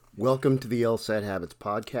Welcome to the LSAT Habits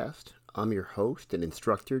Podcast. I'm your host and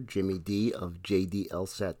instructor, Jimmy D of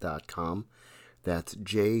jdlsat.com. That's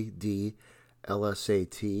jdlsat.com.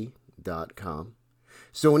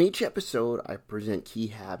 So in each episode, I present key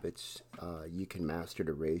habits you can master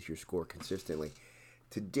to raise your score consistently.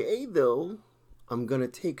 Today, though, I'm going to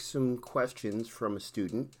take some questions from a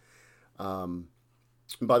student. And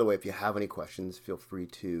by the way, if you have any questions, feel free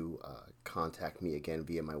to contact me again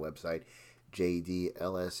via my website, jdlsat.com.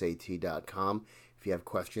 If you have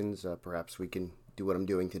questions, perhaps we can do what I'm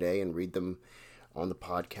doing today and read them on the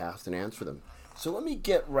podcast and answer them. So let me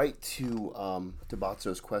get right to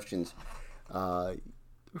Batso's questions. A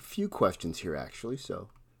few questions here, actually, so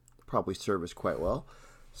probably serve us quite well.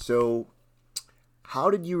 So, how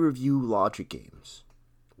did you review logic games?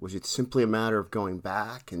 Was it simply a matter of going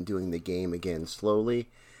back and doing the game again slowly?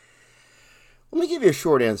 Let me give you a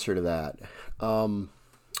short answer to that.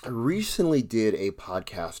 I recently did a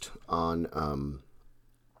podcast on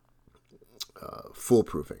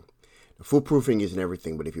foolproofing. Now, foolproofing isn't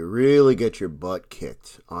everything, but if you really get your butt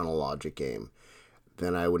kicked on a logic game,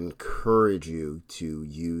 then I would encourage you to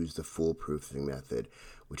use the foolproofing method,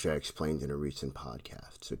 which I explained in a recent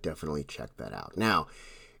podcast. So definitely check that out. Now,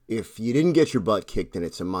 if you didn't get your butt kicked and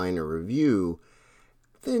it's a minor review,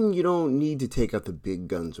 then you don't need to take out the big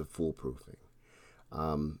guns of foolproofing.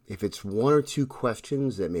 If it's one or two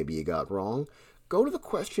questions that maybe you got wrong, go to the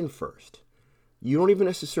question first. You don't even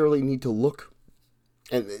necessarily need to look,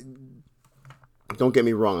 and don't get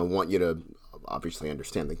me wrong, I want you to obviously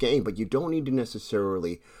understand the game, but you don't need to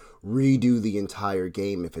necessarily redo the entire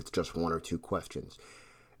game if it's just one or two questions.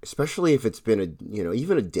 Especially if it's been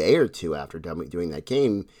even a day or two after doing that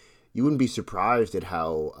game, you wouldn't be surprised at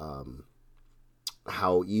how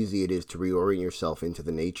easy it is to reorient yourself into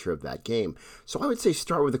the nature of that game. So I would say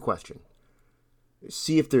start with a question.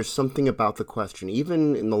 See if there's something about the question,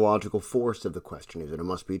 even in the logical force of the question. Is it a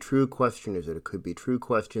must be true question? Is it a could be true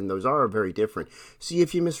question? Those are very different. See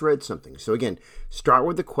if you misread something. So again, start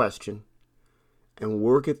with the question and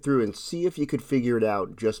work it through and see if you could figure it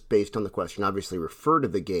out just based on the question. Obviously refer to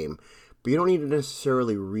the game, but you don't need to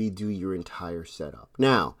necessarily redo your entire setup.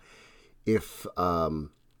 Now, if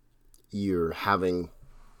you're having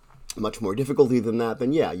much more difficulty than that,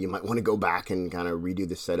 then yeah, you might want to go back and kind of redo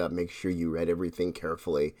the setup, make sure you read everything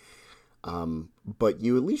carefully. But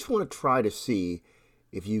you at least want to try to see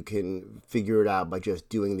if you can figure it out by just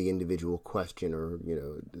doing the individual question or,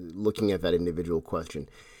 looking at that individual question.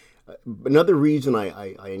 Another reason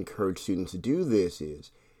I encourage students to do this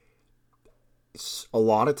is a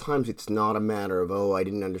lot of times it's not a matter of, I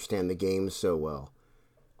didn't understand the game so well.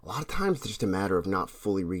 A lot of times it's just a matter of not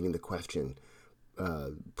fully reading the question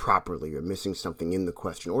properly or missing something in the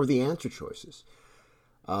question or the answer choices.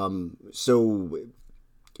 So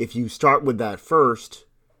if you start with that first,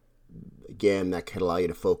 again, that could allow you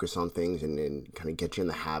to focus on things and kind of get you in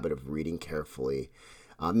the habit of reading carefully.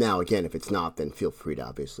 Now, again, if it's not, then feel free to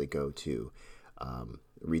obviously go to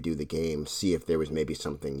redo the game, see if there was maybe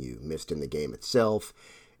something you missed in the game itself,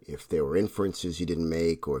 if there were inferences you didn't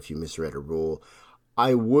make, or if you misread a rule.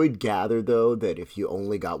 I would gather, though, that if you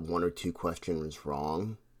only got one or two questions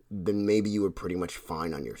wrong, then maybe you were pretty much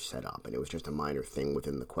fine on your setup, and it was just a minor thing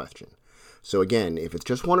within the question. So again, if it's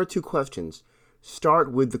just one or two questions, start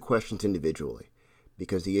with the questions individually,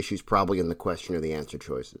 because the issue's probably in the question or the answer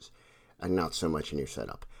choices, and not so much in your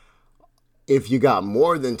setup. If you got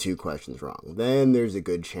more than two questions wrong, then there's a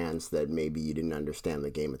good chance that maybe you didn't understand the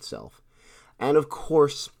game itself. And of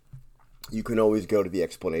course, you can always go to the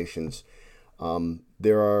explanations.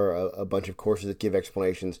 There are a bunch of courses that give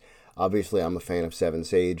explanations. Obviously, I'm a fan of Seven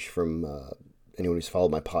Sage. From anyone who's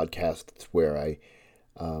followed my podcast, it's where I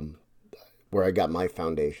got my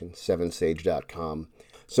foundation, sevensage.com.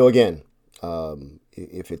 So again,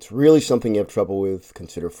 if it's really something you have trouble with,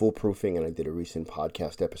 consider foolproofing, and I did a recent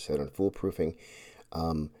podcast episode on foolproofing.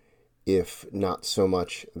 If not so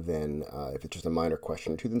much, then if it's just a minor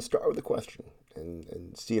question or two, then start with the question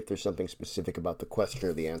and see if there's something specific about the question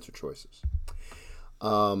or the answer choices.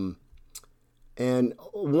 And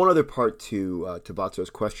one other part to Batso's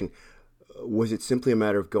question, was it simply a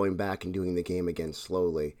matter of going back and doing the game again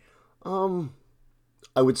slowly? I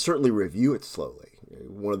would certainly review it slowly.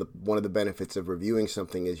 One of the benefits of reviewing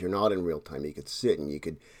something is you're not in real time. You could sit and you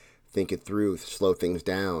could think it through, slow things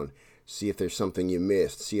down, see if there's something you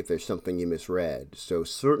missed, see if there's something you misread. So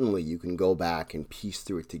certainly you can go back and piece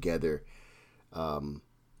through it together. And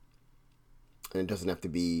it doesn't have to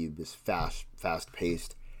be this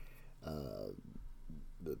fast-paced,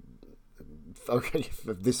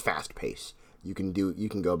 this fast pace. You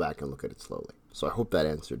can go back and look at it slowly. So I hope that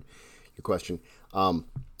answered your question.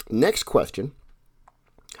 Next question.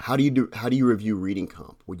 how do you review reading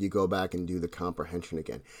comp? Would you go back and do the comprehension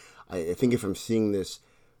again? I think if I'm seeing this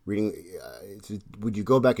reading, would you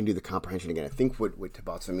go back and do the comprehension again? I think what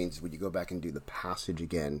Tabatsu means is would you go back and do the passage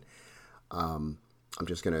again? I'm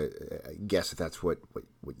just gonna guess if that's what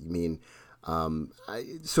you mean.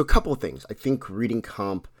 So a couple of things. I think reading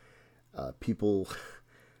comp, people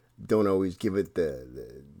don't always give it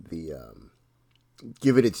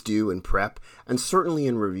give it its due in prep, and certainly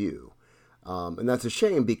in review. And that's a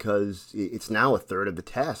shame because it's now a third of the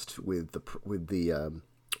test with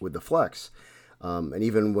the Flex. And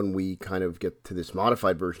even when we kind of get to this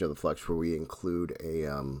modified version of the Flex where we include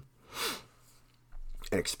an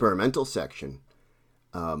experimental section,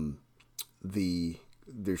 the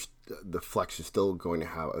Flex is still going to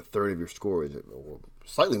have a third of your score, or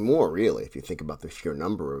slightly more really, if you think about the sheer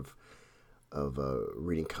number of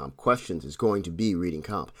reading comp questions, is going to be reading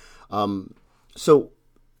comp. So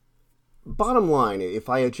bottom line, if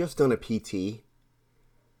I had just done a PT,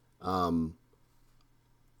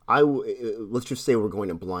 let's just say we're going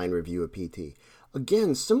to blind review a PT.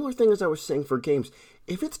 Again, similar thing as I was saying for games.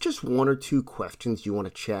 If it's just one or two questions you want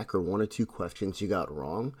to check or one or two questions you got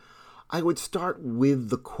wrong, I would start with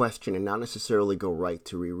the question and not necessarily go right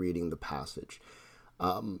to rereading the passage.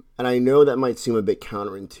 And I know that might seem a bit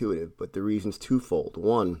counterintuitive, but the reason's twofold.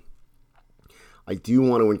 One, I do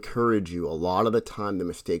want to encourage you. A lot of the time, the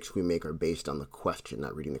mistakes we make are based on the question,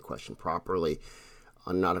 not reading the question properly,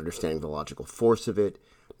 on not understanding the logical force of it,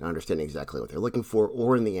 not understanding exactly what they're looking for,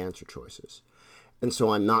 or in the answer choices. And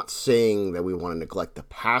so I'm not saying that we want to neglect the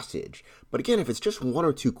passage. But again, if it's just one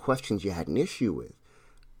or two questions you had an issue with,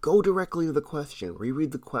 go directly to the question,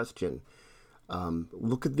 reread the question,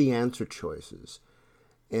 look at the answer choices,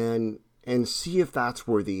 and see if that's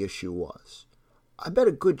where the issue was. I bet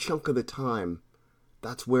a good chunk of the time,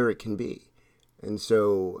 that's where it can be. And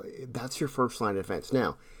so that's your first line of defense.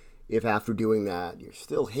 Now, if after doing that, you're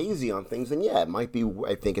still hazy on things, then yeah, it might be,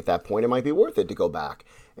 I think at that point, it might be worth it to go back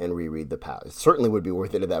and reread the passage. It certainly would be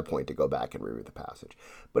worth it at that point to go back and reread the passage.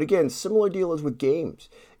 But again, similar deal as with games.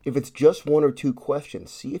 If it's just one or two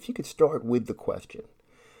questions, see if you could start with the question.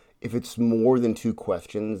 If it's more than two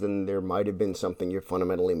questions, then there might have been something you're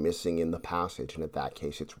fundamentally missing in the passage, and in that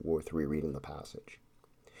case, it's worth rereading the passage.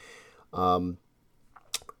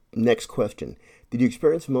 Next question. Did you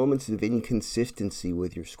experience moments of inconsistency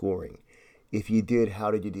with your scoring? If you did,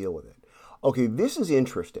 how did you deal with it? Okay, this is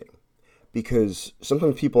interesting because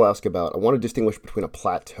sometimes people ask about, I want to distinguish between a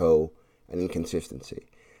plateau and inconsistency.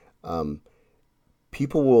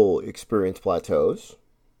 People will experience plateaus,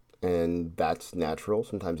 and that's natural.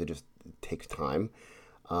 Sometimes it just takes time.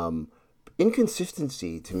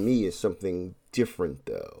 Inconsistency, to me, is something different,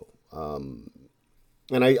 though.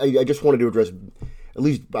 And I just wanted to address, at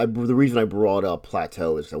least the reason I brought up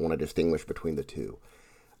plateau is I want to distinguish between the two.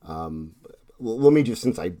 Let me just,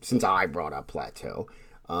 since I brought up plateau,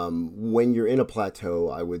 when you're in a plateau,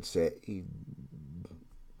 I would say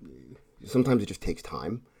sometimes it just takes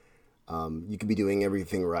time. You could be doing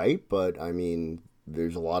everything right, but I mean,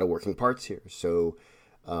 there's a lot of working parts here. So,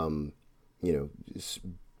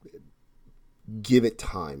 give it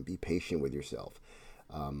time. Be patient with yourself.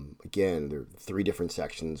 Again, there are 3 different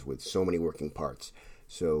sections with so many working parts.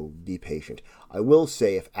 So be patient. I will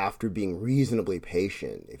say, if after being reasonably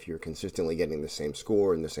patient, if you're consistently getting the same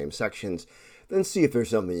score in the same sections, then see if there's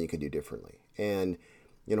something you could do differently. And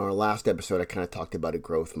in our last episode, I kind of talked about a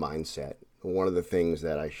growth mindset. One of the things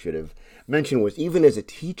that I should have mentioned was, even as a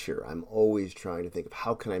teacher, I'm always trying to think of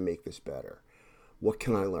how can I make this better? What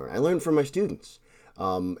can I learn? I learn from my students.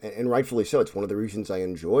 And rightfully so. It's one of the reasons I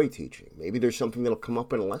enjoy teaching. Maybe there's something that'll come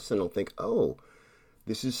up in a lesson. I'll think, oh,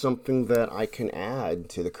 this is something that I can add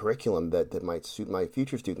to the curriculum that might suit my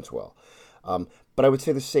future students well. But I would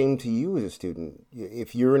say the same to you as a student.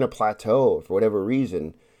 If you're in a plateau for whatever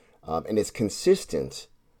reason, and it's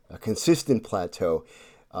a consistent plateau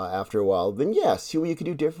after a while, then yes, see what you can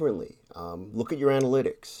do differently. Look at your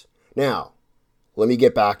analytics. Now, let me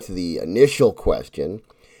get back to the initial question,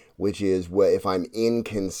 which is, if I'm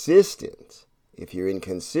inconsistent, if you're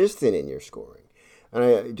inconsistent in your scoring.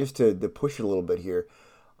 And just to push it a little bit here,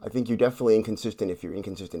 I think you're definitely inconsistent if you're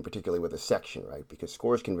inconsistent, particularly with a section, right? Because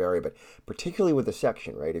scores can vary, but particularly with a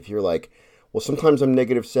section, right? If you're like, well, sometimes I'm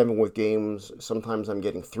 -7 with games, sometimes I'm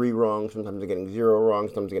getting 3 wrong, sometimes I'm getting 0 wrong,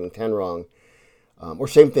 sometimes I'm getting 10 wrong. Or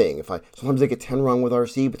same thing, sometimes I get 10 wrong with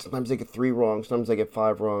RC, but sometimes I get 3 wrong, sometimes I get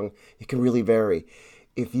 5 wrong. It can really vary.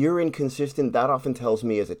 If you're inconsistent, that often tells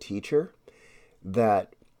me as a teacher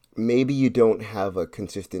that maybe you don't have a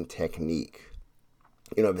consistent technique.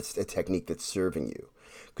 If it's a technique that's serving you.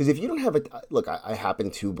 Because if you don't have look, I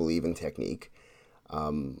happen to believe in technique.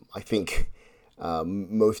 I think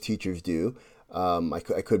Most teachers do. I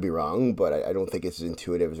could be wrong, but I don't think it's as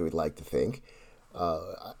intuitive as we'd like to think.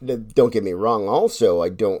 Don't get me wrong. Also, I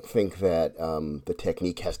don't think that the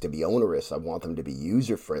technique has to be onerous. I want them to be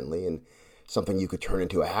user-friendly and something you could turn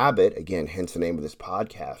into a habit. Again, hence the name of this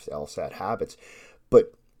podcast, LSAT Habits.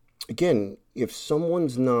 But again, if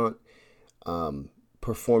someone's not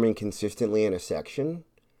performing consistently in a section,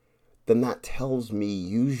 then that tells me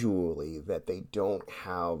usually that they don't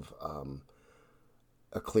have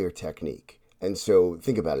a clear technique. And so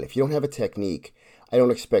think about it. If you don't have a technique, I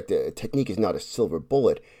don't expect a technique is not a silver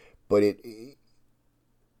bullet, but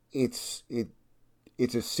it's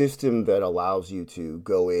a system that allows you to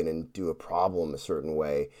go in and do a problem a certain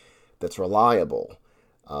way that's reliable.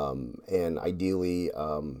 And ideally,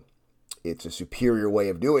 it's a superior way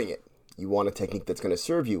of doing it. You want a technique that's going to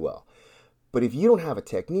serve you well. But if you don't have a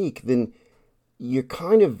technique, then you're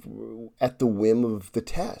kind of at the whim of the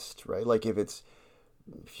test, right? Like if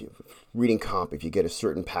you're reading comp, if you get a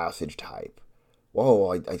certain passage type,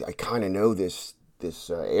 whoa, I kind of know this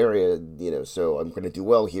area, so I'm going to do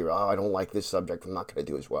well here. Oh, I don't like this subject. I'm not going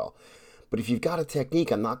to do as well. But if you've got a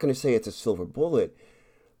technique, I'm not going to say it's a silver bullet,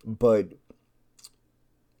 but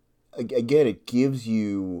again, it gives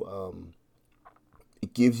you a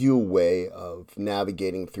way of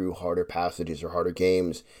navigating through harder passages or harder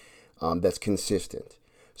games that's consistent.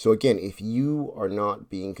 So again, if you are not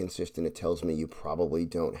being consistent, it tells me you probably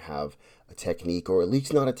don't have a technique, or at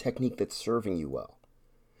least not a technique that's serving you well.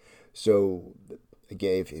 So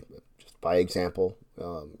again, just by example,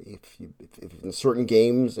 if in certain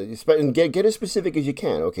games, get as specific as you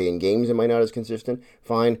can. Okay, in games it might not as consistent.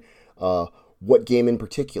 Fine. What game in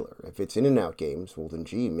particular? If it's in and out games, well then,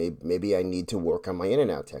 maybe I need to work on my in and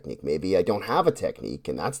out technique. Maybe I don't have a technique,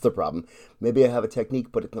 and that's the problem. Maybe I have a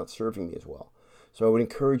technique, but it's not serving me as well. So I would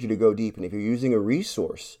encourage you to go deep. And if you're using a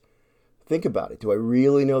resource, think about it. Do I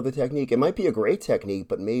really know the technique? It might be a great technique,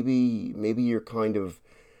 but maybe you're kind of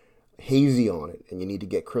hazy on it and you need to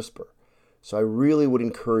get crisper. So I really would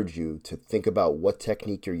encourage you to think about what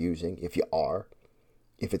technique you're using, if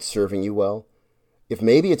it's serving you well. If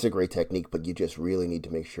maybe it's a great technique, but you just really need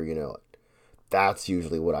to make sure you know it. That's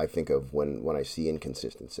usually what I think of when I see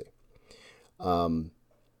inconsistency. Let's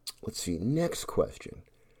see, next question.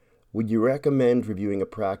 Would you recommend reviewing a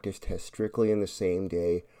practice test strictly in the same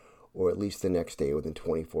day or at least the next day within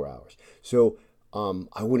 24 hours? So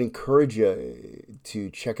I would encourage you to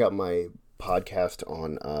check out my podcast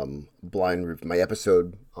on my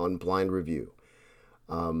episode on blind review.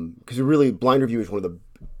 Because really, blind review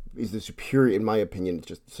is the superior, in my opinion. It's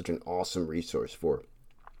just such an awesome resource for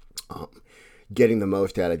getting the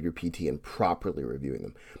most out of your PT and properly reviewing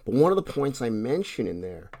them. But one of the points I mention in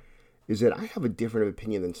there is that I have a different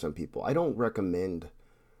opinion than some people. I don't recommend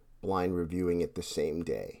blind reviewing it the same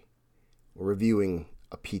day or reviewing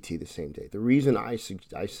a PT the same day. The reason I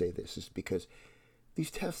say this is because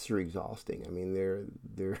these tests are exhausting. I mean,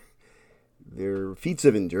 they're feats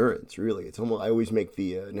of endurance, really. It's almost, I always make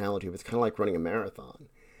the analogy of it's kind of like running a marathon.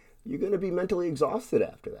 You're going to be mentally exhausted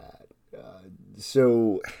after that.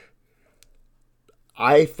 So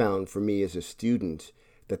I found for me as a student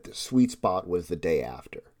that the sweet spot was the day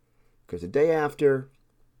after. Because the day after,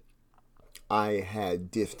 I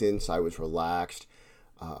had distance, I was relaxed,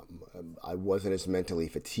 I wasn't as mentally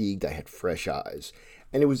fatigued, I had fresh eyes.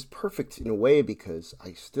 And it was perfect in a way because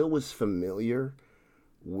I still was familiar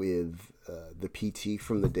with the PT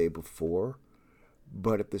from the day before,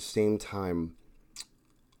 but at the same time,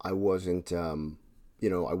 I wasn't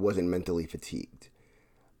mentally fatigued.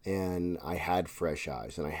 And I had fresh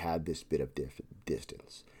eyes, and I had this bit of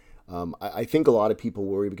distance. I think a lot of people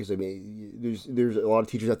worry because, I mean, there's a lot of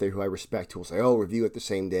teachers out there who I respect who will say, oh, review it the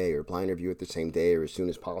same day or blind review it the same day or as soon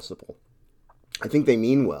as possible. I think they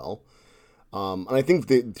mean well. And I think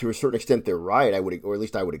that to a certain extent they're right. Or at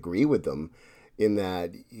least I would agree with them in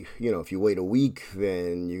that, if you wait a week,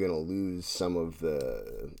 then you're going to lose some of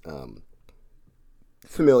the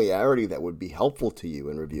familiarity that would be helpful to you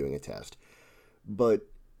in reviewing a test. But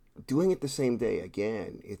doing it the same day,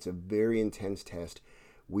 again, it's a very intense test.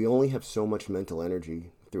 We only have so much mental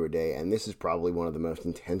energy through a day, and this is probably one of the most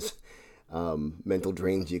intense mental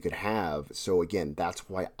drains you could have. So again, that's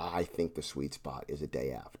why I think the sweet spot is a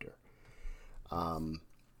day after.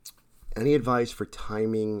 Any advice for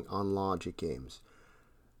timing on logic games?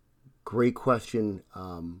 Great question.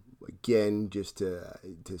 Again, just to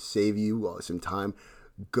save you some time,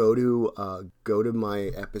 go to my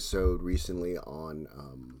episode recently on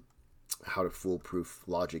how to foolproof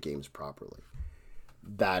logic games properly.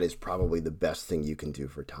 That is probably the best thing you can do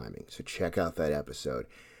for timing. So check out that episode.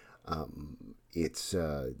 It's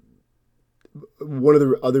one of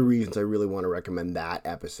the other reasons I really want to recommend that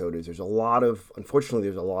episode is unfortunately,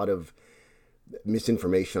 there's a lot of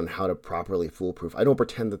misinformation on how to properly foolproof. I don't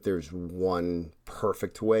pretend that there's one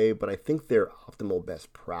perfect way, but I think there are optimal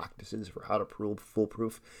best practices for how to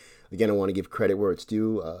foolproof. Again, I want to give credit where it's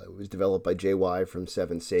due. It was developed by JY from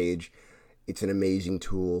 7 Sage. It's an amazing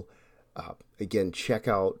tool. Again, check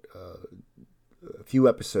out a few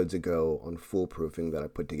episodes ago on foolproofing that I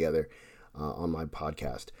put together on my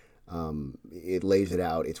podcast. It lays it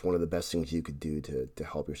out. It's one of the best things you could do to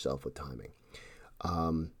help yourself with timing.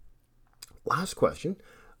 Last question.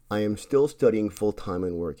 I am still studying full-time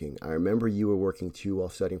and working. I remember you were working too while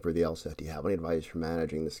studying for the LSAT. Do you have any advice for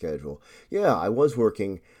managing the schedule? Yeah, I was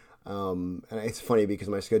working. And it's funny because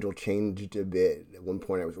my schedule changed a bit. At one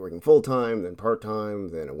point I was working full-time, then part-time.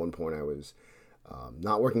 Then at one point I was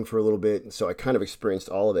not working for a little bit. And so I kind of experienced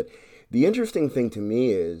all of it. The interesting thing to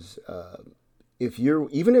me is if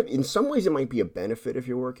in some ways it might be a benefit if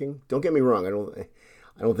you're working. Don't get me wrong. I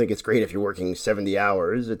don't think it's great if you're working 70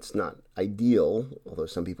 hours. It's not ideal, although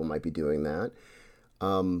some people might be doing that.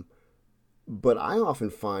 But I often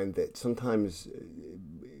find that sometimes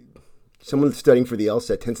someone that's studying for the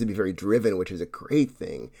LSAT tends to be very driven, which is a great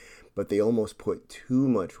thing, but they almost put too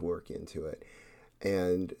much work into it.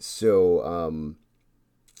 And so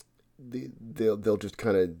they'll just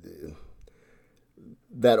kind of,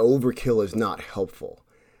 that overkill is not helpful.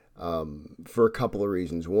 For a couple of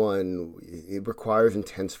reasons. One, it requires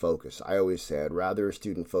intense focus. I always say I'd rather a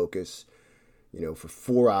student focus, for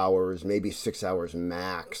 4 hours, maybe 6 hours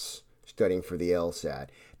max studying for the LSAT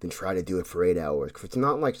than try to do it for 8 hours. Because it's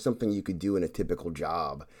not like something you could do in a typical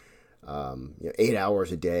job. 8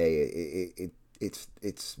 hours a day,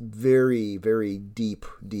 it's very, very deep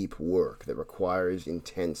work that requires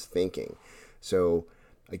intense thinking. So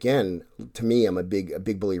again, to me, I'm a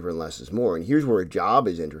big believer in less is more. And here's where a job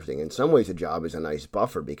is interesting. In some ways, a job is a nice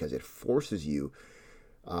buffer because it forces you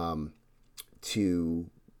to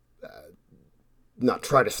not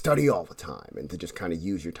try to study all the time and to just kind of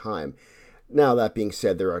use your time. Now, that being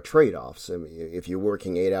said, there are trade-offs. I mean, if you're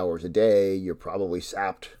working 8 hours a day, you're probably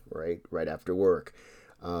sapped right after work.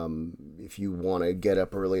 If you want to get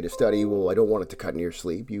up early to study, well, I don't want it to cut into your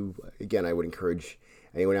sleep. I would encourage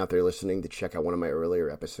anyone out there listening to check out one of my earlier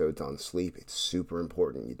episodes on sleep. It's super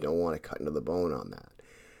important. You don't want to cut into the bone on that.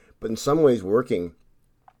 But in some ways, working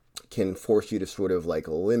can force you to sort of like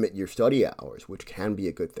limit your study hours, which can be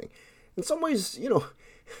a good thing. In some ways,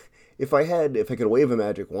 if I could wave a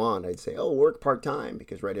magic wand, I'd say, work part-time.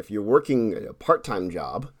 Because, if you're working a part-time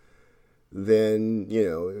job, then,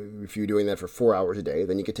 if you're doing that for 4 hours a day,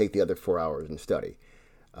 then you could take the other 4 hours and study.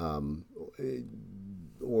 Or,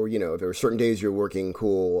 if there were certain days you're working,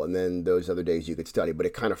 cool, and then those other days you could study, but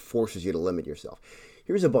it kind of forces you to limit yourself.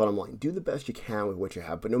 Here's the bottom line. Do the best you can with what you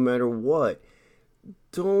have, but no matter what,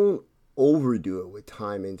 don't overdo it with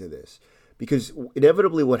time into this. Because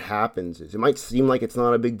inevitably what happens is, it might seem like it's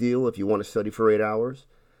not a big deal if you want to study for 8 hours,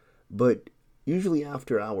 but usually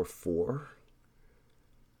after hour 4,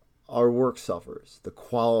 our work suffers. The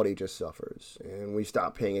quality just suffers, and we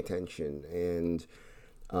stop paying attention and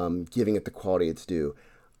giving it the quality it's due.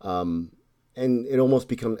 And it almost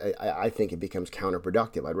becomes, I think it becomes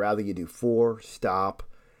counterproductive. I'd rather you do 4, stop,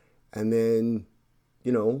 and then,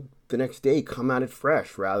 the next day come at it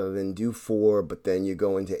fresh rather than do 4, but then you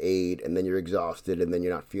go into 8 and then you're exhausted and then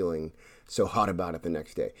you're not feeling so hot about it the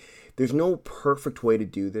next day. There's no perfect way to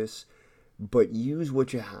do this, but use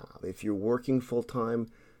what you have. If you're working full time,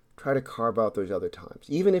 try to carve out those other times.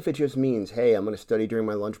 Even if it just means, hey, I'm going to study during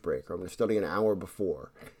my lunch break, or I'm going to study an hour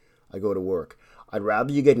before I go to work. I'd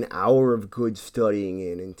rather you get an hour of good studying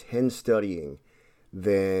in, intense studying,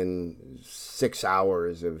 than 6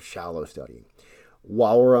 hours of shallow studying.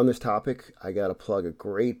 While we're on this topic, I got to plug a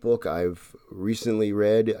great book I've recently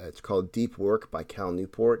read. It's called Deep Work by Cal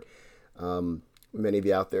Newport. Many of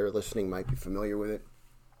you out there listening might be familiar with it.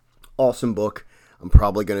 Awesome book. I'm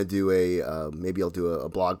probably going to do maybe I'll do a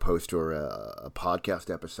blog post or a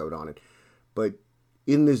podcast episode on it. But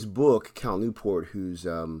in this book, Cal Newport, who's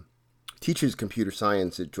teaches computer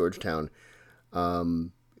science at Georgetown,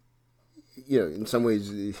 in some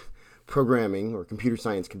ways, programming or computer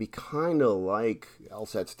science can be kind of like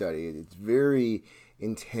LSAT study. It's very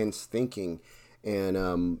intense thinking. And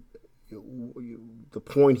the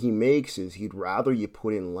point he makes is he'd rather you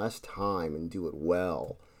put in less time and do it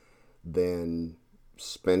well than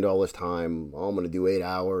spend all this time, I'm going to do 8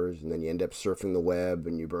 hours, and then you end up surfing the web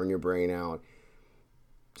and you burn your brain out.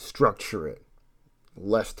 Structure it.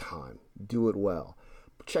 Less time. Do it well.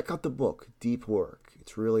 But check out the book, Deep Work.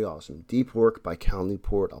 It's really awesome. Deep Work by Cal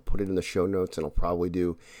Newport. I'll put it in the show notes, and I'll probably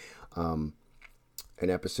do an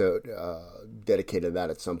episode dedicated to that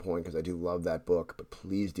at some point because I do love that book, but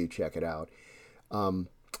please do check it out.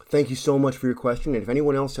 Thank you so much for your question. And if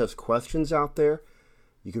anyone else has questions out there,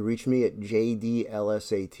 you can reach me at jdlsat.com.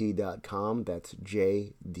 That's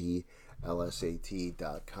jdlsat.com.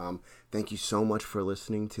 Thank you so much for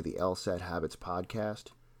listening to the LSAT Habits podcast.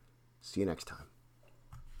 See you next time.